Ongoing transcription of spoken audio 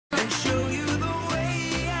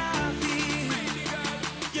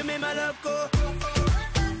love go.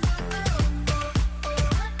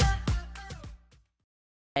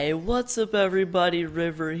 Hey, what's up everybody,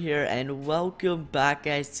 River here, and welcome back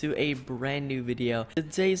guys to a brand new video.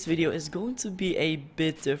 Today's video is going to be a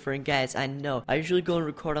bit different guys. I know I usually go and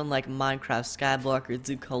record on like Minecraft, Skyblock,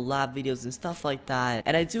 do collab videos and stuff like that,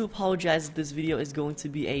 and I do apologize if this video is going to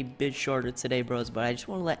be a bit shorter today bros, but I just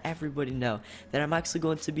want to let everybody know that I'm actually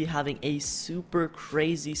going to be having a super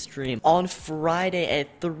crazy stream on Friday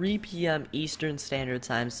at 3 p.m. Eastern Standard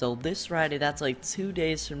Time. So this Friday, that's like 2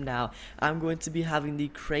 days from now, I'm going to be having the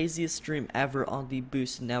craziest stream ever on the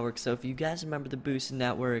Boosted Network. So if you guys remember the Boosted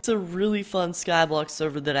Network, it's a really fun Skyblock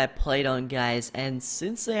server that I played on guys, and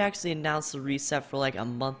since they actually announced the reset for like a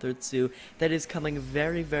month or two that is coming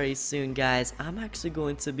very soon guys, I'm actually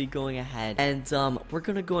going to be going ahead and we're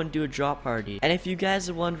gonna go and do a drop party. And if you guys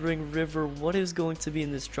are wondering, River, what is going to be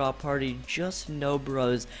in this drop party, just know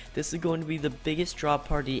bros, this is going to be the biggest drop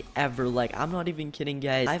party ever. Like, I'm not even kidding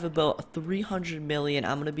guys. I have about 300 million.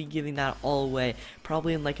 I'm gonna be giving that all away,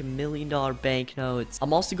 probably in like $1 million banknotes.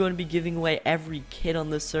 I'm also going to be giving away every kit on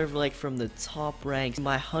the server, like from the top ranks,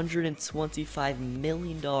 my $125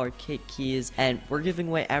 million kit keys, and we're giving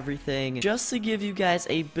away everything. Just to give you guys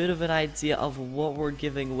a bit of an idea of what we're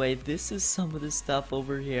giving away, this is some of the stuff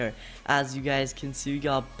over here. As you guys can see, we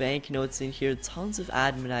got banknotes in here, tons of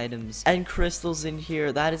admin items, and crystals in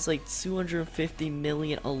here. That is like 250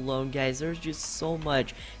 million alone guys. There's just so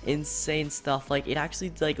much insane stuff. Like, it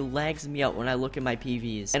actually like lags me out when I look at my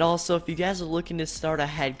PVs. And also, if you guys are looking to start a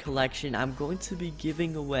head collection, I'm going to be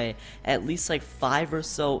giving away at least like 5 or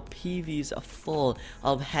so PVs full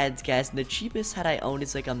of heads guys. And the cheapest head I own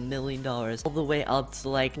is like $1 million, all the way up to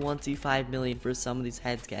like 25 million for some of these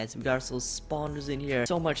heads guys. We got ourselves spawners in here,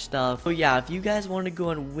 so much stuff. So yeah, if you guys want to go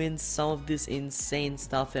and win some of this insane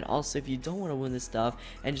stuff, and also if you don't want to win this stuff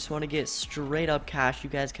and just want to get straight up cash, you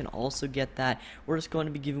guys can also get that. We're just going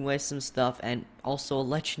to be giving away some stuff and also a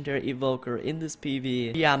legendary evoker in this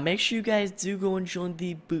PV. Yeah, make sure you guys do go and join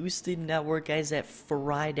the Boosted Network guys at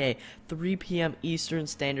Friday 3 p.m. Eastern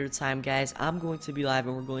Standard Time guys. I'm going to be live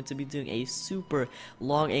and we're going to be doing a super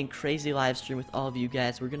long and crazy live stream with all of you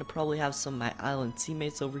guys. We're gonna probably have some of my island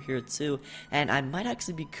teammates over here too, and I might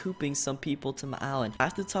actually be cooping some people to my island. I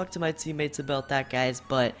have to talk to my teammates about that guys,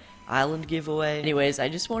 but island giveaway. Anyways, I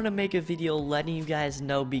just want to make a video letting you guys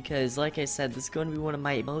know, because like I said, this is going to be one of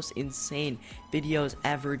my most insane videos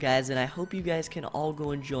ever guys, and I hope you guys can all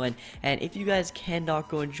go and join. And if you guys cannot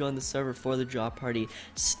go and join the server for the drop party,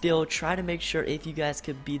 still try to make sure if you guys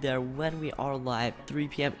could be there when we are live 3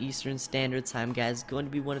 p.m. Eastern Standard Time guys. It's going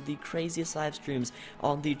to be one of the craziest live streams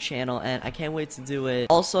on the channel, and I can't wait to do it.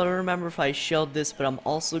 Also, I don't remember if I showed this, but I'm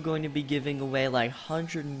also going to be giving away like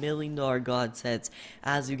 $100 million god sets.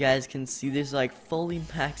 As you guys can see, there's like fully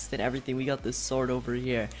maxed and everything. We got this sword over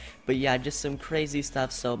here, but yeah, just some crazy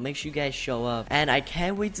stuff, so make sure you guys show up, and I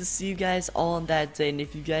can't wait to see you guys all on that day. And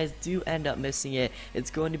if you guys do end up missing it,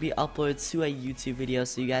 it's going to be uploaded to a YouTube video,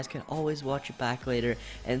 so you guys can always watch it back later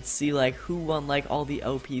and see like who won like all the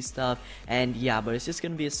OP stuff. And yeah, but it's just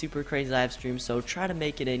gonna be a super crazy live stream, so try to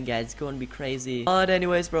make it in guys. It's going to be crazy. But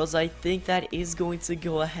anyways bros, I think that is going to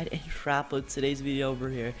go ahead and wrap up today's video over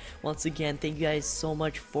here. Once again, thank you guys so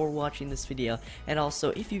much for watching this video, and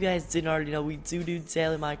also if you guys didn't already know, we do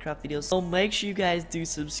daily Minecraft videos, so make sure you guys do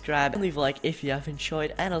subscribe and leave a like if you have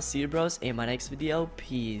enjoyed, and I'll see you bros in my next video.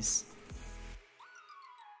 Peace.